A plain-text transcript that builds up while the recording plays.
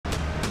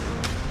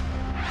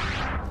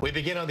We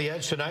begin on the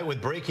edge tonight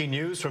with breaking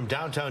news from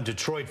downtown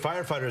Detroit.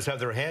 Firefighters have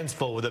their hands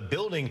full with a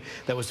building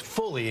that was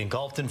fully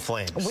engulfed in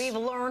flames. We've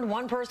learned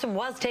one person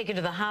was taken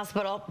to the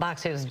hospital.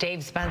 Fox News'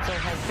 Dave Spencer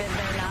has been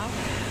there now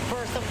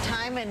for some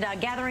time and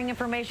gathering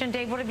information.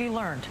 Dave, what have you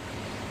learned?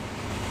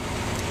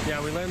 Yeah,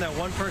 we learned that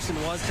one person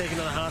was taken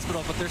to the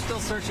hospital, but they're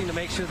still searching to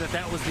make sure that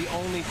that was the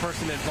only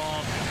person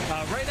involved.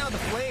 Right now, the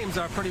flames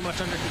are pretty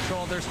much under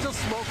control. There's still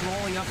smoke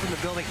rolling up from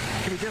the building.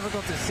 It can be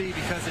difficult to see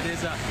because it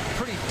is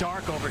pretty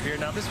dark over here.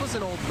 Now, this was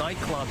an old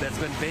nightclub that's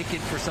been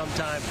vacant for some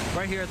time,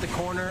 right here at the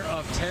corner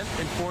of 10th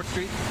and 4th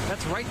Street.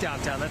 That's right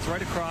downtown. That's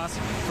right across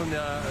from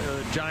the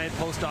giant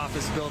post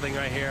office building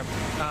right here.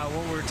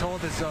 What we're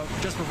told is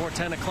just before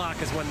 10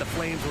 o'clock is when the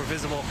flames were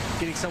visible,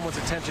 getting someone's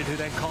attention, who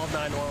then called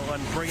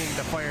 911, bringing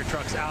the fire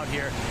trucks out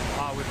here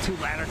with 2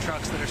 ladder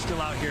trucks that are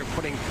still out here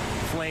putting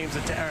flames,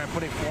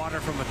 putting water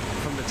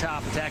from the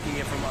top, attacking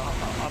it from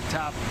up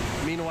top.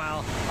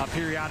 Meanwhile,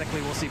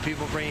 periodically we'll see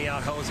people bringing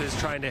out hoses,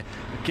 trying to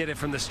get it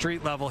from the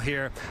street level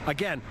here.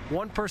 Again,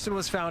 one person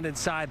was found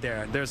inside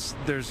there.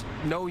 There's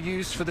no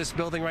use for this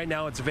building right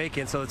now. It's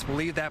vacant, so it's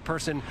believed that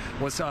person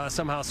was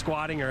somehow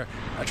squatting or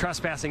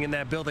trespassing in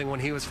that building when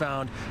he was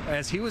found.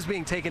 As he was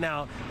being taken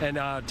out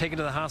and taken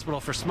to the hospital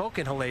for smoke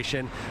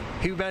inhalation,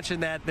 he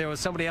mentioned that there was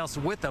somebody else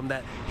with him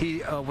that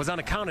he was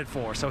unaccounted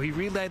for. So he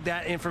relayed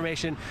that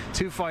information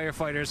to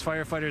firefighters.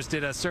 Firefighters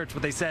did a search,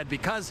 but they said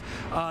because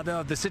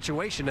of the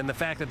situation and the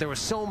fact that there were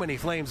so many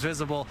flames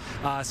visible,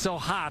 so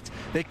hot,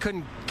 they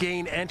couldn't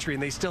gain entry,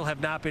 and they still have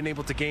not been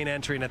able to gain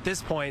entry. And at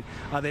this point,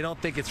 they don't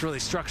think it's really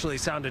structurally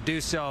sound to do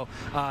so.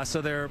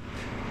 So they're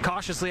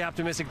cautiously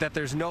optimistic that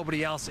there's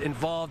nobody else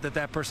involved,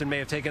 that person may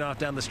have taken off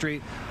down the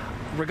street.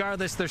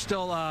 Regardless, they're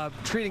still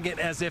treating it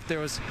as if there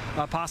was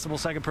a possible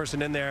second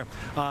person in there.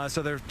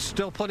 So they're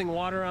still putting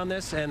water on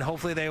this, and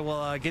hopefully they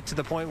will get to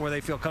the point where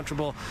they feel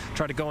comfortable,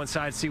 try to go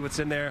inside, see what's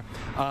in there.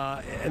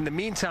 In the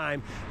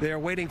meantime, they're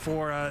waiting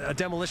for a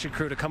demolition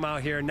crew to come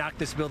out here and knock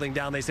this building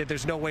down. They say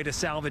there's no way to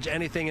salvage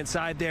anything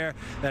inside there,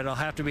 that it'll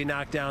have to be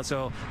knocked down,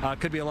 so it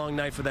could be a long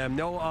night for them.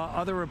 No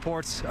other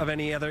reports of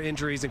any other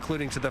injuries,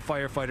 including to the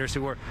firefighters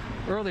who were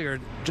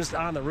earlier just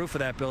on the roof of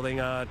that building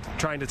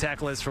trying to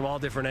tackle this from all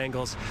different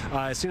angles.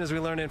 As soon as we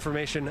learn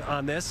information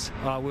on this,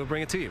 we'll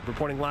bring it to you.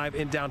 Reporting live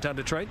in downtown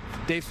Detroit,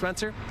 Dave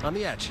Spencer on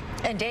The Edge.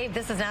 And Dave,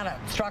 this is not a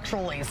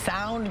structurally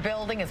sound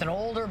building. It's an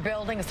older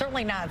building. It's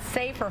certainly not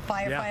safe for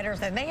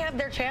firefighters, and they have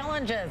their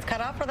challenges cut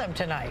out for them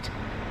tonight.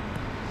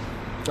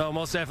 Oh,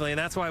 most definitely, and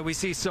that's why we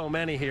see so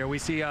many here. We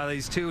see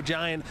these 2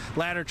 giant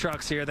ladder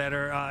trucks here that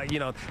are,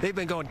 they've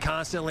been going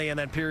constantly, and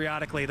then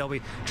periodically they'll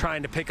be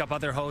trying to pick up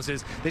other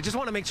hoses. They just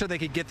want to make sure they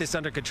could get this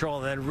under control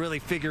and then really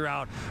figure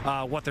out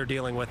what they're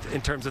dealing with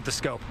in terms of the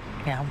scope.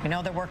 Yeah, we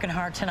know they're working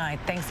hard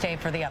tonight. Thanks, Dave,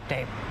 for the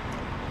update.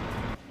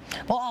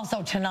 Well,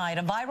 also tonight,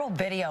 a viral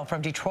video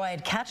from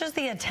Detroit catches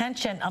the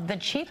attention of the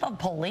chief of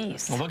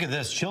police. Well, look at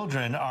this.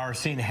 Children are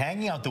seen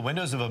hanging out the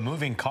windows of a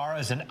moving car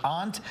as an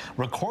aunt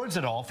records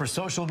it all for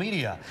social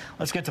media.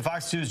 Let's get to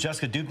Fox News'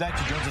 Jessica Dupnack.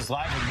 She joins us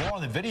live with more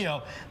on the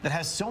video that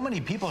has so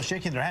many people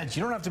shaking their heads.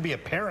 You don't have to be a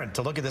parent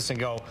to look at this and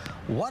go,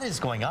 what is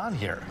going on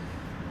here?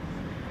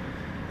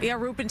 Yeah,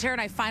 Roop and Taryn,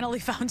 I finally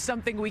found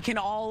something we can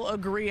all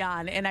agree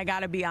on, and I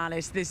gotta be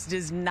honest, this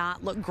does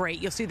not look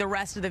great. You'll see the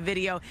rest of the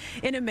video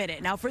in a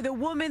minute. Now, for the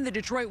woman, the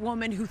Detroit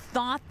woman who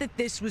thought that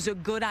this was a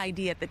good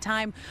idea at the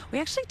time, we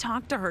actually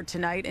talked to her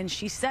tonight, and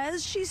she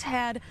says she's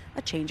had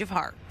a change of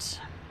heart.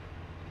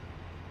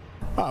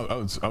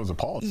 Oh, I was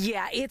appalled.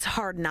 Yeah, it's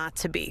hard not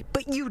to be,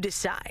 but you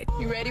decide.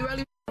 You ready,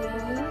 Riley?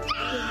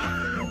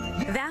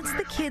 That's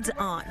the kid's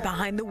aunt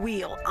behind the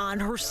wheel on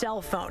her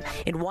cell phone.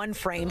 In one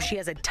frame, she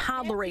has a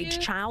toddler-age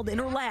child in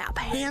her lap,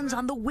 hands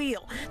on the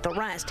wheel. The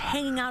rest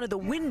hanging out of the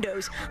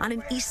windows on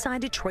an east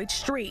side Detroit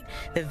street.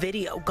 The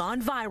video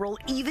gone viral,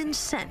 even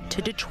sent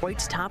to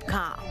Detroit's top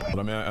cop. But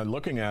I mean,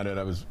 looking at it,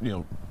 I was,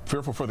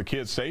 fearful for the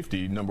kid's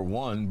safety, number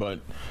one, but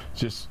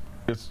just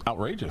it's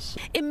outrageous.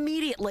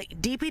 Immediately,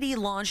 DPD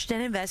launched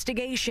an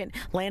investigation,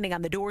 landing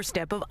on the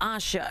doorstep of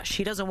Asha.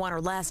 She doesn't want her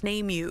last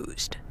name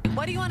used.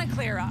 What do you want to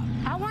clear up?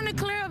 I want to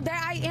clear up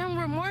that I am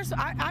remorseful.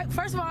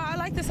 First of all, I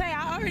like to say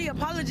I already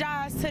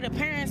apologized to the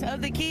parents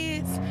of the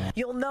kids.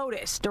 You'll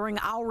notice during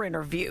our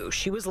interview,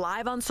 she was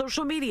live on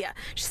social media.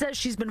 She says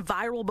she's been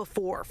viral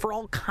before for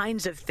all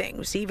kinds of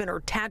things, even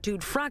her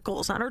tattooed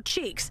freckles on her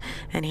cheeks.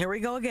 And here we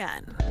go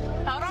again.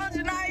 Hold on,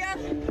 Janaya.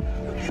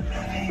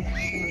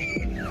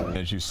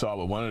 As you saw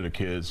with one of the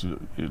kids,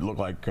 it looked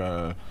like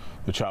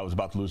the child was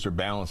about to lose their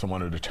balance on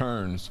one of the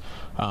turns.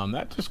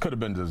 That just could have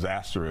been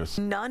disastrous.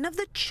 None of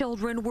the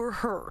children were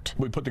hurt.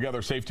 We put together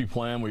a safety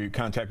plan. We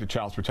contacted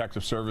Child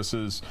Protective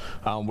Services.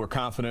 We're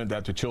confident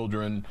that the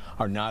children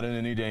are not in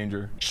any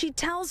danger. She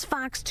tells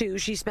Fox 2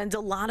 she spends a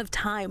lot of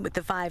time with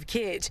the 5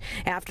 kids.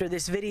 After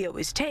this video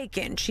was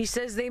taken, she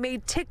says they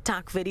made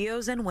TikTok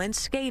videos and went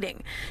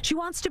skating. She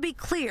wants to be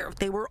clear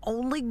they were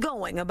only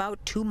going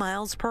about 2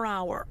 miles per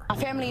hour. My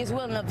family is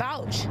willing to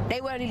vouch.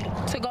 They ready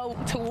to go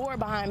to war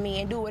behind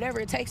me and do whatever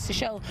whatever it takes to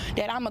show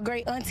that I'm a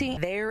great auntie.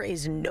 There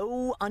is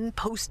no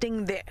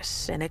unposting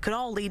this, and it could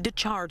all lead to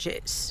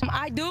charges.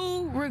 I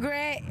do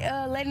regret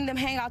letting them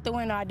hang out the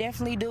window. I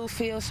definitely do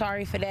feel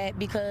sorry for that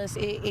because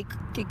it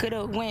could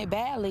have went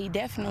badly,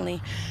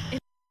 definitely.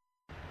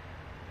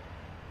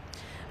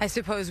 I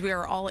suppose we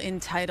are all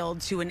entitled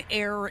to an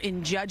error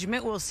in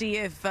judgment. We'll see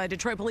if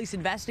Detroit police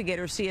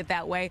investigators see it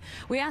that way.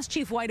 We asked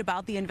Chief White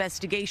about the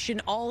investigation.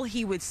 All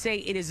he would say,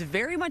 it is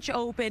very much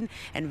open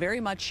and very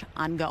much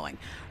ongoing.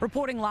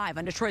 Reporting live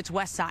on Detroit's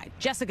west side,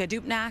 Jessica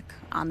Dupnack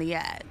on The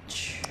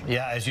Edge.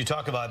 Yeah, as you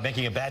talk about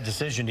making a bad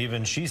decision,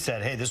 even she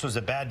said, hey, this was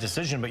a bad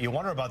decision, but you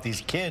wonder about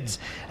these kids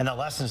and the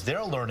lessons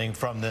they're learning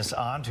from this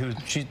aunt who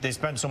they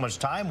spend so much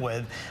time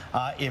with,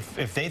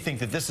 if they think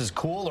that this is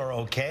cool or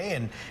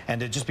okay,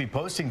 and to just be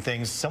posting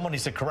things, someone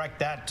needs to correct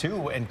that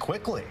too, and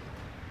quickly.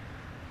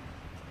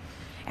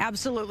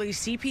 Absolutely.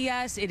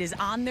 CPS, it is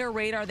on their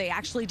radar. They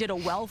actually did a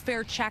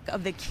welfare check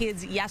of the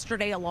kids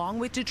yesterday along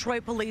with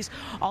Detroit police.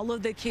 All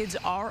of the kids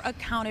are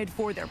accounted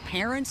for. Their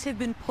parents have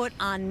been put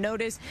on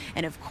notice.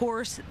 And of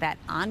course, that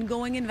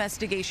ongoing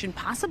investigation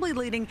possibly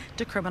leading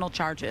to criminal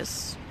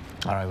charges.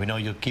 All right, we know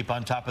you'll keep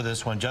on top of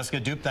this one.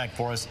 Jessica Dupnack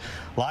for us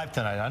live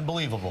tonight.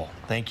 Unbelievable.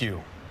 Thank you.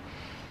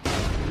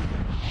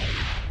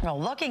 Well,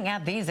 looking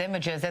at these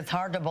images, it's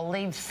hard to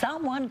believe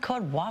someone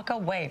could walk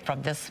away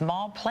from this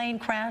small plane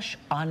crash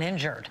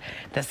uninjured.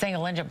 The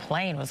single-engine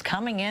plane was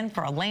coming in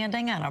for a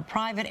landing on a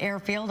private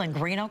airfield in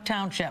Green Oak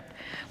Township.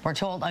 We're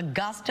told a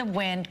gust of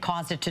wind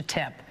caused it to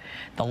tip.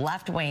 The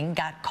left wing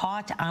got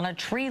caught on a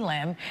tree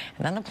limb,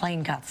 and then the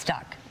plane got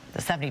stuck.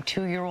 The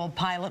 72-year-old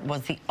pilot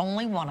was the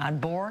only one on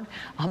board.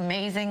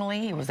 Amazingly,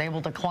 he was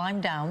able to climb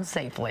down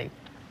safely.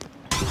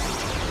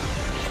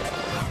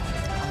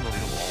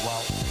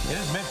 It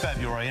is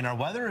mid-February, and our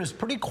weather is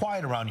pretty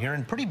quiet around here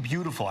and pretty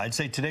beautiful. I'd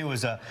say today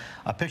was a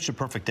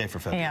picture-perfect day for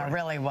February. Yeah, it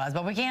really was.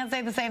 But we can't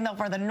say the same, though,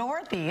 for the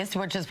Northeast,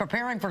 which is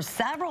preparing for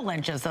several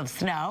inches of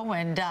snow.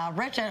 And,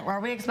 Rich, are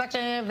we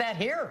expecting any of that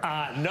here?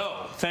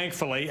 No,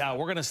 thankfully.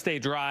 We're going to stay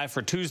dry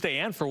for Tuesday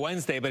and for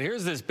Wednesday. But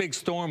here's this big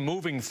storm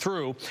moving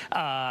through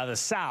the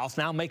south,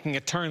 now making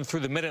a turn through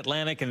the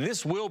mid-Atlantic. And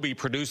this will be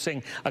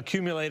producing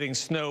accumulating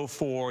snow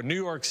for New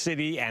York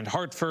City and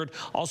Hartford,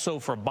 also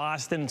for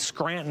Boston,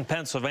 Scranton,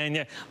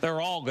 Pennsylvania. They're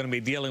all going to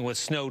be dealing with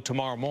snow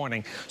tomorrow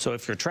morning. So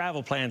if your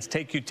travel plans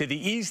take you to the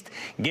east,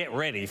 get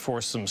ready for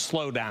some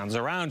slowdowns.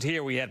 Around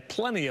here, we had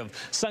plenty of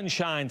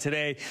sunshine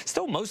today.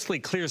 Still mostly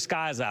clear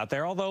skies out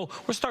there, although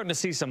we're starting to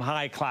see some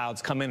high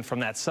clouds come in from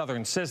that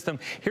southern system.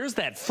 Here's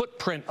that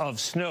footprint of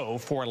snow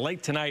for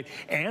late tonight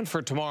and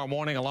for tomorrow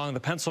morning along the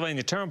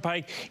Pennsylvania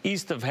Turnpike,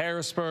 east of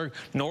Harrisburg,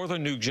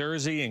 northern New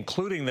Jersey,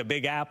 including the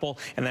Big Apple,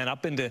 and then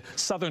up into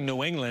southern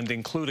New England,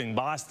 including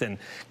Boston.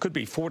 Could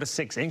be 4 to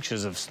 6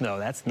 inches of snow.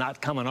 That's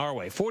not coming our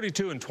way.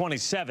 42 and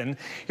 27,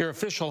 your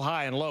official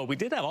high and low. We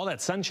did have all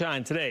that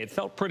sunshine today. It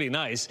felt pretty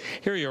nice.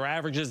 Here are your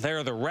averages. There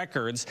are the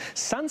records.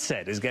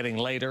 Sunset is getting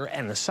later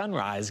and the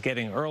sunrise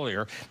getting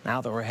earlier. Now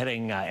that we're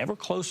heading ever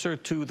closer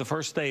to the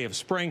first day of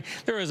spring,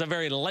 there is a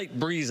very light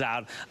breeze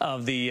out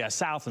of the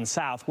south and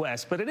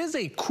southwest, but it is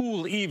a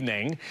cool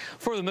evening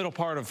for the middle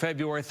part of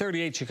February.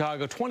 38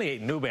 Chicago,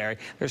 28 Newberry.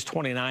 There's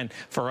 29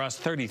 for us,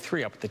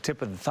 33 up at the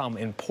tip of the thumb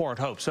in Port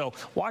Hope. So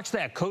watch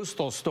that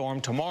coastal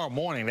storm tomorrow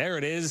morning. There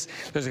it is.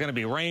 There's going to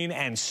be rain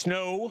and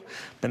snow,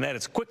 and that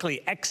it's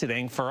quickly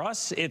exiting. For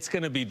us, it's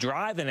going to be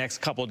dry the next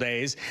couple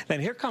days. Then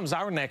here comes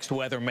our next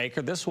weather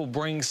maker. This will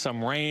bring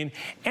some rain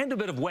and a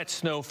bit of wet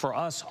snow for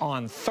us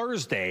on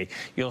Thursday.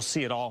 You'll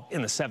see it all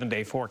in the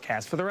 7-day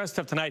forecast. For the rest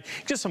of tonight,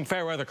 just some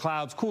fair weather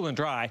clouds, cool and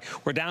dry.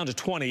 We're down to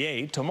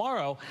 28.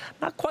 Tomorrow,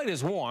 not quite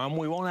as warm.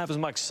 We won't have as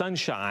much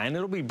sunshine.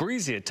 It'll be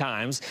breezy at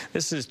times.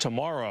 This is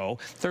tomorrow,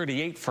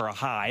 38 for a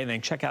high. And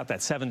then check out that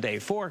 7-day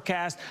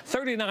forecast.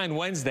 39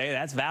 Wednesday,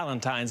 that's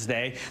Valentine's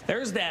Day.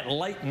 There's that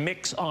light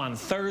mix on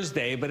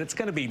Thursday, but it's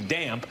going to be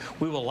damp.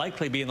 We will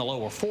likely be in the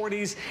lower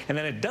 40s, and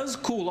then it does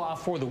cool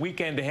off for the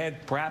weekend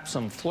ahead. Perhaps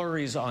some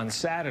flurries on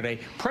Saturday.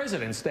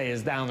 President's Day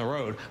is down the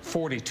road,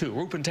 42.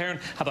 Rupe and Taryn,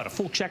 how about a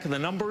full check of the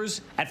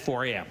numbers at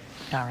 4 a.m.?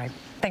 All right.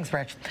 Thanks,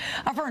 Rich.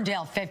 A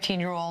Ferndale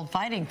 15-year-old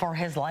fighting for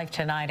his life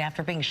tonight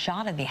after being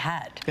shot in the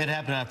head. It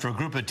happened after a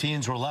group of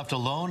teens were left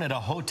alone at a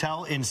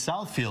hotel in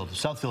Southfield.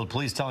 Southfield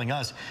police telling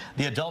us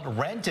the adult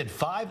rented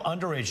 5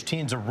 underage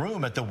teens a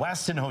room at the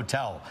Westin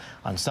Hotel.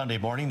 On Sunday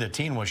morning, the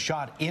teen was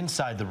shot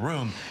inside the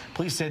room.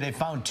 Police say they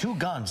found 2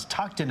 guns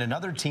tucked in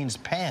another teen's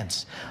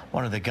pants.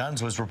 One of the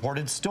guns was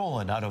reported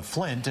stolen out of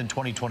Flint in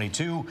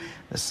 2022.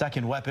 The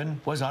second weapon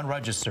was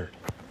unregistered.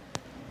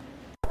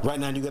 Right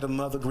now, you got a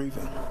mother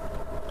grieving.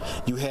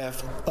 You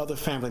have other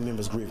family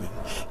members grieving.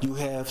 You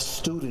have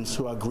students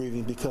who are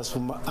grieving because,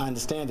 from my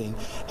understanding,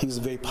 he was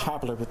very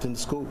popular within the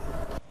school.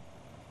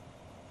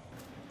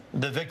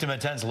 The victim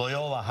attends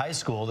Loyola High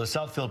School. The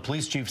Southfield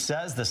police chief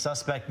says the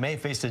suspect may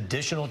face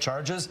additional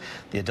charges.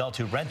 The adult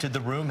who rented the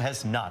room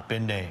has not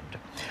been named.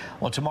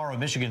 Well, tomorrow,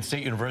 Michigan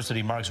State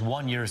University marks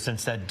 1 year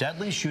since that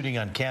deadly shooting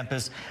on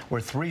campus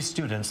where 3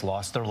 students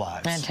lost their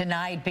lives. And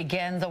tonight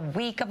begins a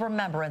week of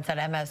remembrance at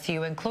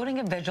MSU, including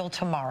a vigil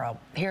tomorrow.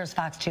 Here's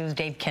Fox 2's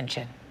Dave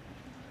Kinchin.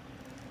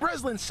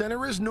 Breslin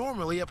Center is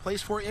normally a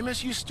place for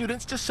MSU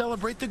students to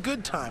celebrate the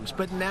good times,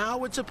 but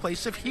now it's a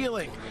place of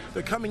healing.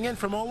 They're coming in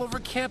from all over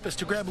campus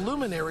to grab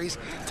luminaries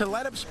to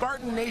light up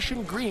Spartan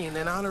Nation green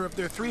in honor of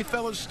their 3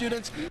 fellow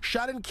students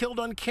shot and killed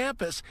on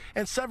campus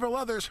and several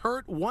others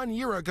hurt 1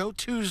 year ago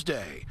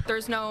Tuesday.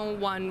 There's no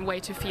one way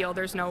to feel.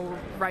 There's no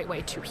right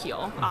way to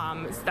heal.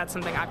 That's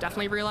something I've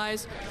definitely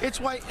realized.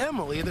 It's why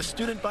Emily, the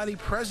student body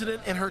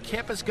president, and her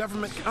campus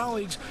government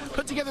colleagues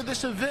put together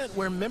this event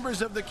where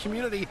members of the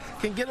community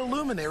can get a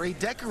luminary,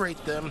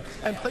 decorate them,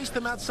 and place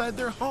them outside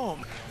their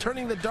home,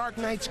 turning the dark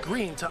nights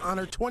green to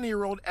honor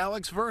 20-year-old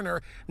Alex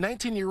Verner,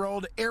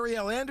 19-year-old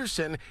Ariel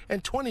Anderson,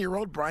 and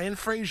 20-year-old Brian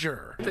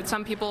Frazier. That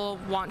some people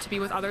want to be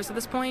with others at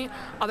this point,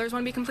 others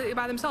want to be completely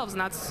by themselves,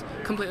 and that's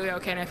completely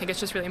okay, and I think it's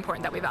just really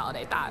important that we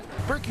validate that.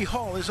 Berkey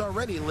Hall is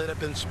already lit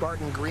up in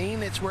Spartan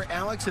green. It's where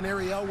Alex and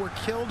Ariel were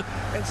killed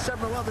and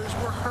several others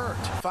were hurt.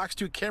 Fox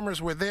 2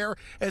 cameras were there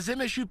as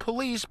MSU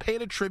police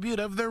paid a tribute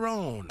of their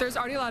own. There's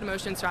already a lot of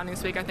emotion surrounding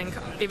this week. I think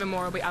even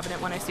more will be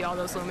evident when I see all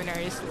those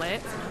luminaries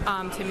lit.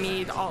 To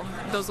me, all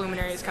those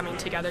luminaries coming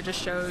together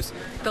just shows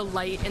the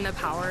light and the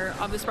power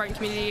of the Spartan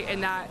community,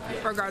 and that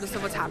regardless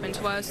of what's happened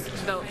to us,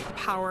 the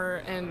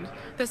power and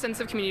the sense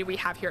of community we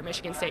have here at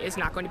Michigan State is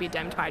not going to be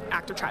dimmed by an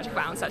act of tragic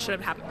violence that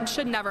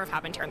should never have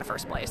happened here in the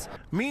first place.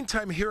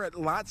 Meantime, here at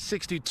Lot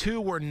 62,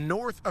 we're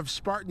north of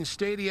Spartan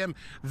Stadium.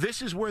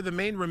 This is where the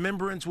main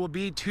remembrance will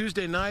be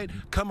Tuesday night.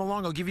 Come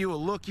along, I'll give you a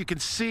look. You can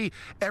see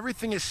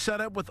everything is set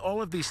up with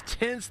all of these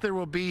tents. There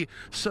will be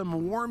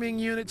some warming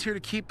units here to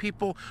keep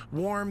people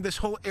warm. This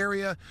whole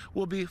area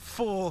will be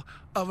full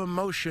of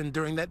emotion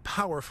during that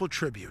powerful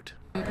tribute.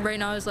 Right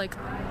now is like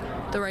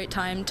the right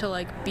time to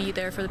like be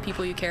there for the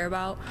people you care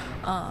about,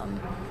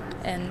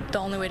 and the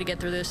only way to get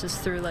through this is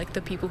through like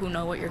the people who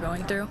know what you're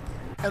going through.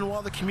 And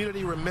while the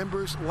community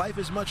remembers, life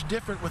is much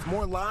different with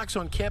more locks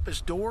on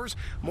campus doors,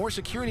 more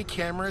security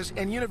cameras,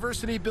 and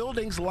university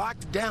buildings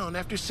locked down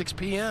after 6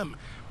 p.m.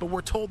 But we're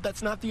told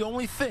that's not the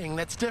only thing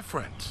that's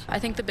different. I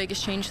think the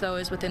biggest change, though,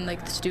 is within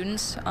like the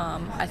students.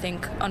 I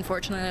think,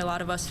 unfortunately, a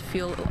lot of us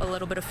feel a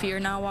little bit of fear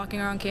now walking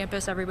around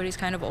campus. Everybody's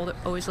kind of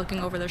always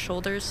looking over their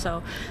shoulders,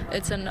 so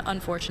it's an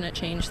unfortunate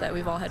change that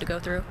we've all had to go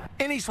through.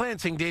 In East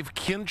Lansing, Dave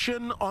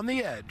Kinchin on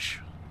The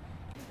Edge.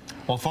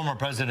 Well, former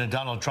President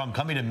Donald Trump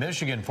coming to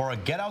Michigan for a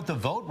Get Out the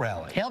Vote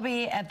rally. He'll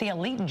be at the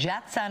Elite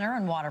Jet Center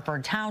in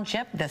Waterford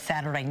Township this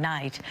Saturday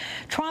night.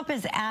 Trump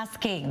is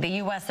asking the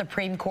U.S.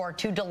 Supreme Court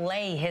to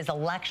delay his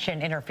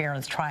election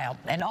interference trial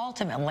and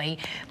ultimately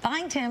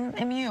find him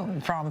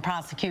immune from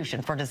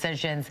prosecution for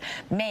decisions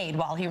made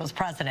while he was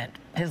president.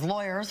 His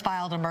lawyers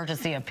filed an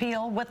emergency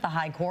appeal with the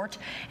High Court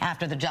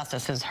after the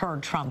justices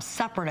heard Trump's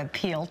separate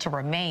appeal to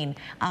remain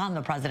on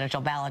the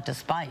presidential ballot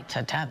despite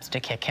attempts to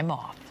kick him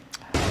off.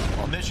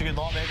 A Michigan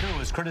lawmaker who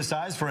was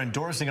criticized for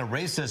endorsing a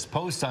racist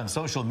post on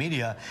social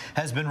media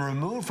has been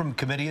removed from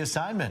committee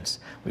assignments.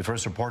 We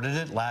first reported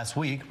it last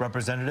week.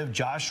 Representative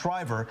Josh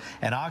Shriver,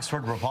 an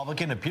Oxford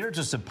Republican, appeared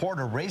to support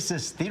a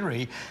racist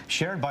theory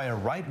shared by a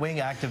right-wing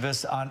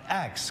activist on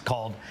X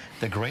called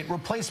the Great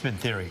Replacement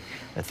Theory.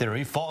 The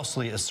theory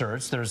falsely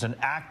asserts there's an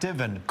active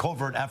and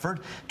covert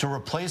effort to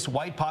replace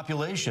white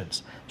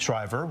populations.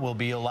 Shriver will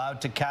be allowed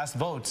to cast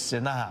votes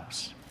in the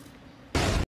House.